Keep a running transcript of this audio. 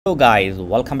Hello guys,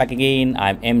 welcome back again.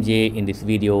 I'm MJ. In this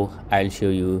video I'll show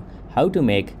you how to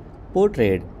make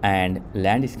portrait and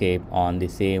landscape on the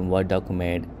same Word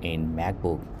document in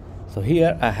MacBook. So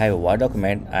here I have a Word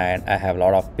document and I have a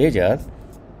lot of pages,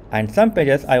 and some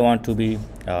pages I want to be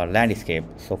landscape.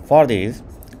 So for this,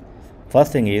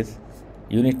 first thing is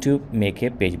you need to make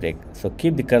a page break. So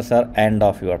keep the cursor end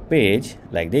of your page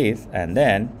like this, and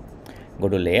then go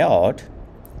to layout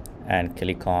and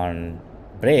click on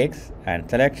breaks and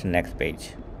select next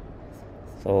page.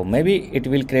 So maybe it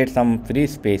will create some free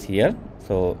space here,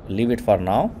 so leave it for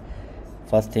now.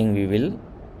 First thing, we will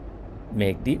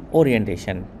make the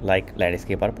orientation like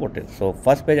landscape or portrait. So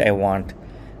first page I want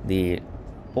the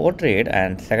portrait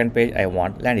and second page I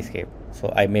want landscape.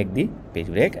 So I make the page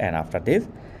break, and after this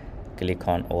click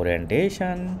on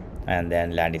orientation and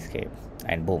then landscape,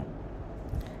 and boom.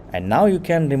 And now you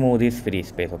can remove this free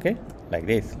space, okay, like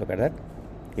this. Look at that.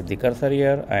 Keep the cursor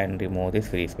here and remove this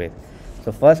free space.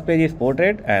 So first page is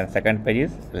portrait and second page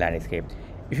is landscape.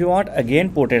 If you want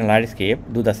again portrait and landscape,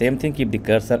 do the same thing. Keep the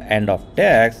cursor end of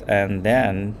text and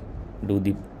then do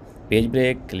the page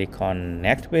break, click on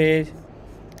next page,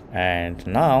 and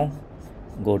now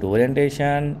go to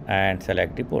orientation and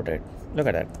select the portrait. Look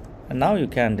at that. And now you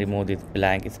can remove this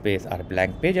blank space or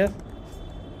blank pages.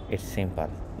 It's simple.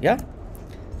 Yeah,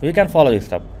 so you can follow this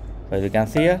step. So as you can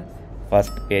see here,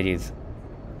 first page is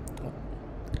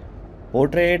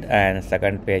portrait and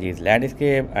second page is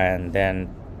landscape and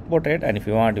then portrait, and if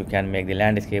you want you can make the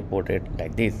landscape portrait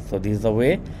like this. So this is the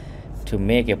way to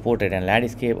make a portrait and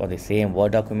landscape on the same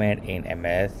Word document in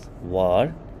MS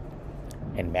Word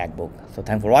in MacBook. So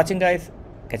thanks for watching guys.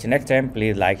 Catch you next time.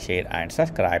 Please like, share and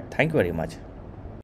subscribe. Thank you very much.